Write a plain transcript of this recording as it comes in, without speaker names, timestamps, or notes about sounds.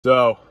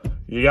So,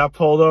 you got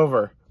pulled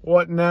over.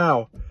 What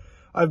now?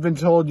 I've been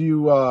told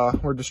you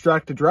were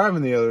distracted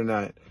driving the other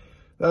night.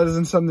 That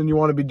isn't something you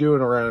want to be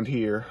doing around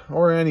here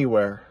or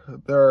anywhere.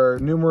 There are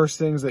numerous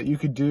things that you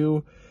could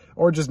do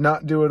or just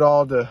not do at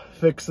all to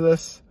fix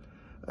this.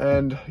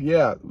 And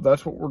yeah,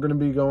 that's what we're going to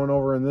be going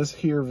over in this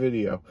here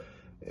video.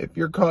 If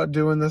you're caught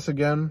doing this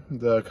again,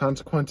 the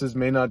consequences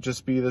may not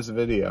just be this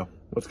video.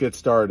 Let's get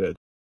started.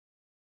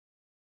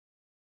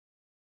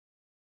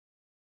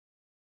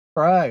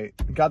 All right,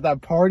 got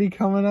that party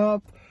coming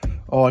up.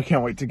 Oh, I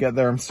can't wait to get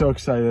there. I'm so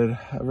excited.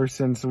 Ever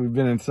since we've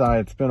been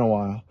inside, it's been a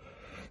while.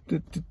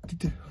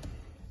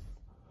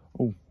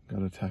 Oh,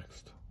 got a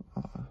text.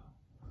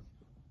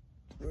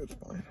 It's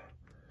fine.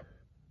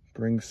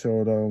 Bring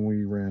soda,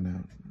 we ran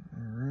out.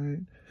 All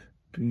right,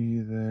 be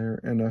there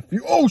in a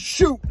few. Oh,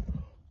 shoot!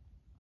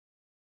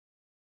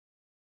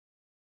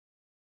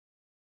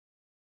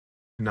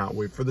 Not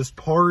wait for this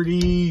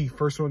party.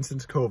 First one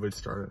since COVID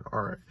started.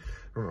 All right.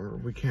 Remember,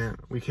 we can't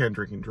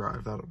drink and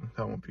drive. That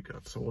won't be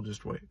good. So we'll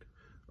just wait.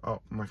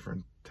 Oh, my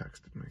friend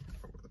texted me.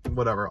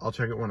 Whatever. I'll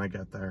check it when I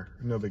get there.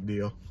 No big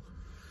deal.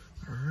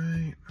 All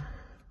right.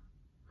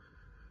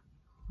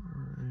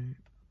 All right.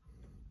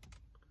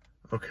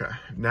 Okay.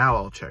 Now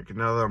I'll check it.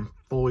 Now that I'm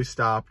fully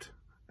stopped,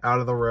 out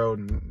of the road,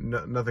 and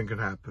nothing could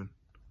happen.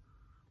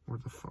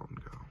 Where'd the phone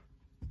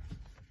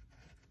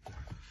go?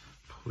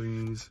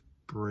 Please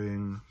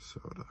bring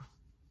soda.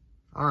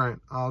 All right.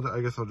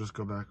 I guess I'll just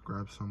go back and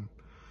grab some.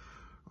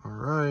 All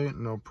right,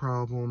 no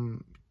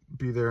problem.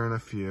 Be there in a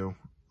few.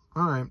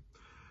 All right.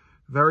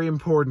 Very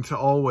important to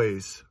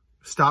always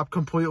stop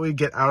completely,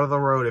 get out of the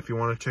road if you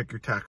want to check your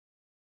text.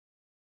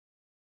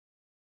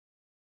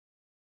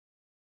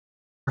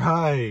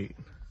 Right.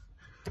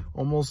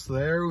 Almost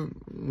there.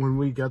 When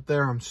we get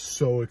there, I'm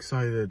so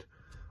excited.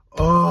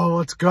 Oh,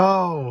 let's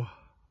go.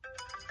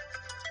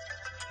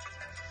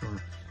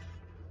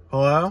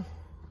 Hello?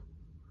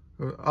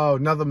 Oh,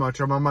 nothing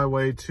much. I'm on my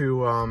way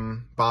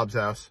to Bob's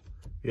house.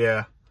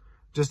 Yeah.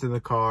 Just in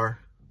the car.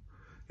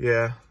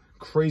 Yeah.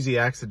 Crazy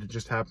accident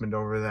just happened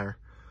over there.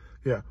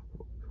 Yeah.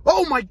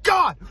 Oh my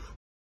God!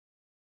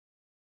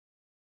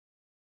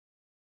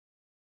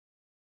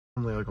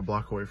 I'm only like a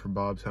block away from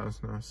Bob's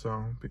house now, so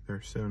I'll be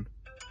there soon.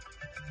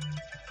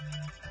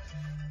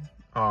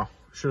 Oh,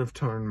 should have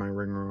turned my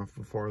ringer off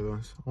before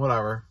this.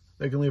 Whatever.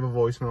 They can leave a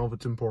voicemail if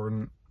it's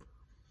important.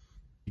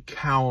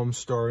 Cow, I'm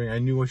starving. I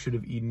knew I should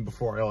have eaten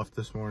before I left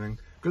this morning.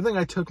 Good thing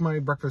I took my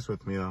breakfast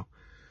with me, though.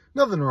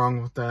 Nothing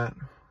wrong with that.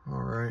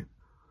 All right.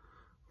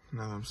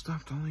 Now that I'm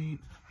stopped, I'll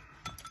eat.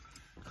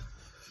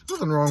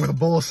 Nothing wrong with a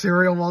bowl of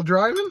cereal while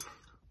driving.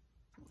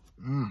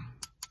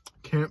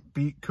 Can't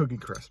beat Cookie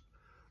Crisp.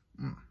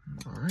 All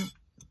right.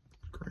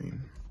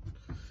 Green.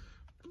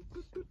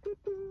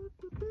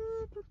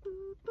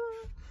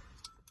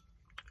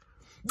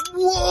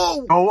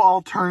 Whoa! No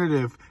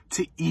alternative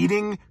to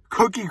eating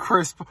Cookie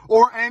Crisp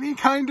or any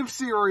kind of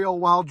cereal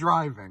while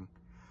driving.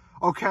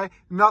 Okay?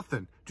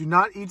 Nothing. Do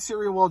not eat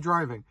cereal while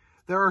driving.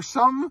 There are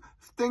some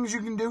things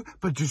you can do,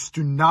 but just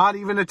do not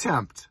even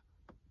attempt.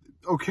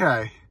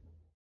 Okay.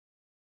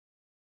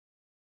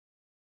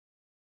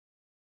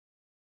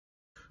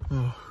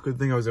 Oh, good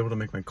thing I was able to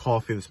make my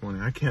coffee this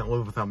morning. I can't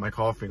live without my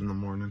coffee in the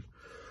morning.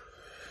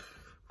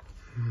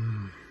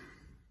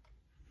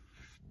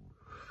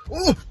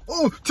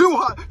 Oh, too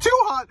hot, too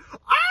hot.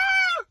 Ah!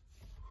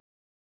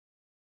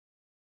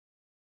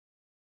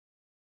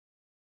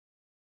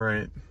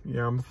 Right,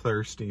 yeah, I'm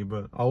thirsty,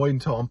 but I'll wait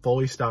until I'm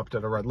fully stopped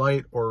at a red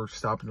light or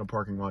stopped in a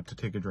parking lot to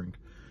take a drink.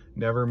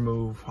 Never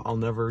move. I'll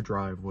never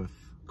drive with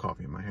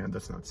coffee in my hand.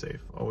 That's not safe.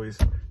 Always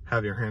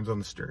have your hands on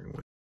the steering wheel.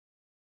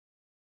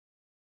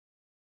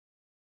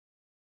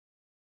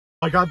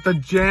 I got the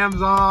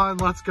jams on.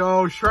 Let's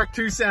go. Shrek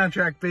 2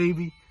 soundtrack,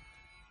 baby.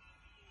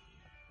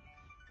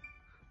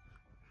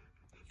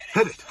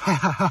 Hit it.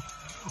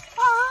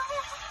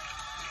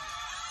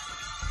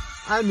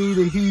 I need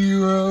a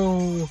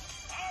hero.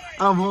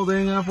 I'm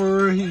holding out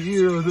for a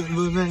hero that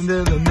will end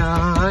of the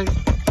night.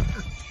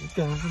 He's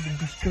gotta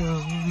be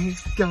strong,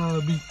 he's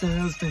gotta be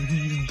fast, and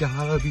he's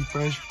gotta be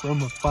fresh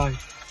from a fight.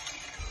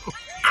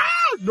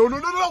 Ah!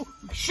 No!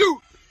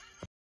 Shoot!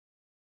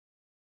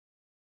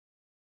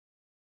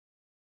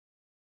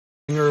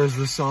 As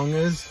the song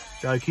is,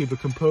 gotta keep it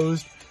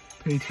composed,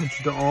 pay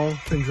attention to all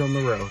things on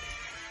the road.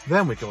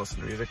 Then we can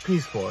listen to music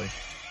peacefully.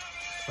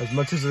 As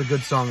much as a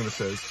good song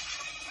this is.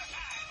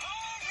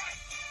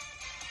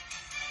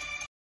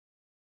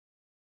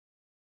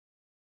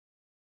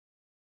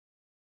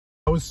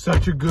 That was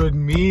such a good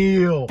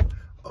meal.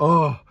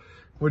 Oh,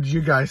 what did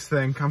you guys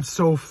think? I'm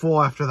so full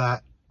after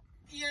that.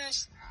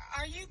 Yes.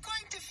 Are you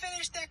going to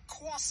finish that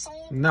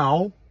croissant?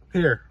 No.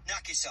 Here.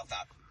 Knock yourself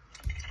out.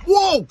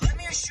 Whoa! Let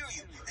me assure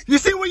you. You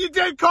see what you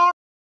did, Cory?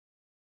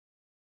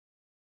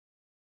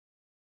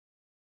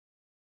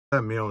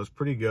 That meal is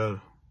pretty good.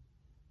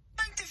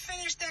 Going to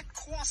finish that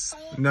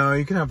croissant? No,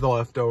 you can have the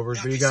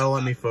leftovers, but you gotta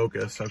let me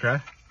focus, okay?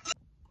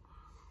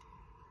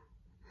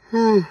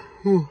 Man,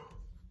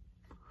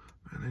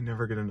 I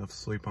never get enough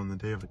sleep on the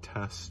day of a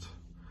test.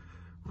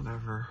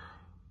 Whatever.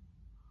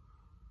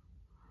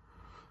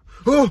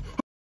 Oh!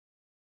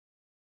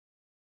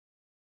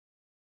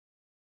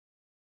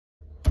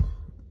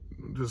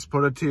 Just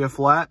put it to you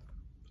flat.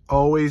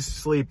 Always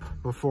sleep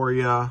before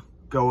you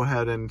go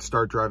ahead and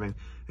start driving.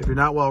 If you're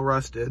not well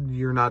rested,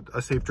 you're not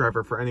a safe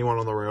driver for anyone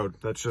on the road.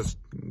 That's just,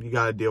 you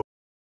gotta deal.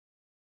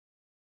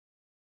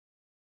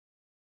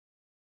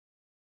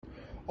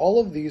 All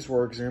of these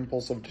were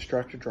examples of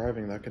distracted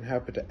driving that can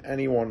happen to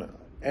anyone,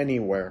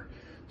 anywhere.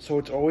 So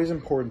it's always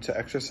important to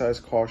exercise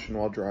caution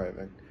while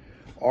driving.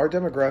 Our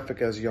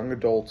demographic as young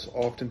adults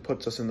often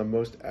puts us in the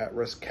most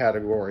at-risk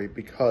category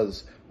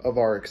because of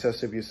our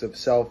excessive use of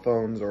cell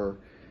phones or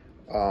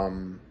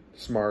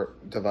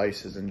smart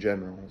devices in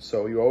general.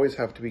 So you always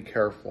have to be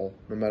careful,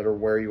 no matter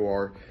where you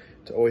are,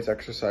 to always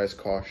exercise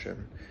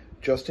caution.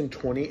 Just in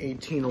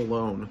 2018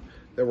 alone,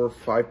 there were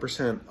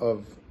 5%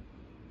 of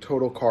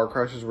total car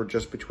crashes were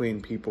just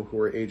between people who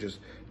are ages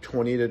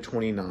 20 to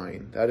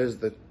 29. That is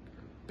the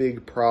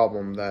big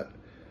problem that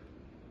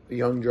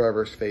young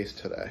drivers face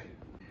today.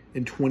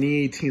 In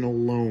 2018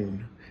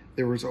 alone,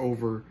 there was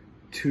over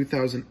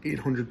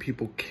 2,800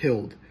 people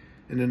killed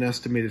and an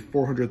estimated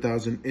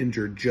 400,000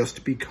 injured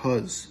just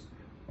because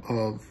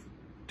of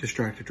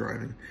distracted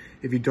driving.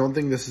 If you don't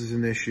think this is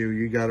an issue,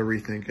 you gotta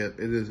rethink it.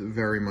 It is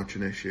very much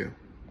an issue.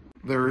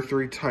 There are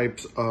 3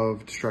 types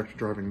of distracted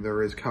driving.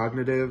 There is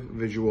cognitive,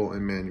 visual,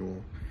 and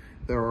manual.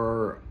 There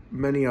are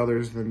many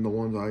others than the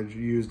ones I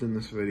used in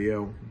this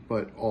video,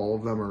 but all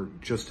of them are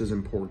just as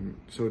important.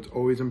 So it's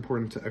always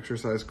important to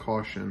exercise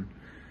caution,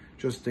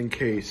 just in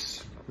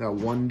case that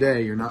one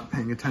day you're not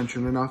paying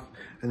attention enough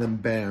and then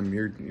bam,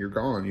 you're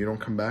gone. You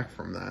don't come back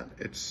from that.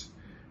 It's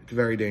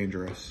very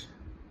dangerous.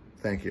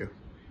 Thank you.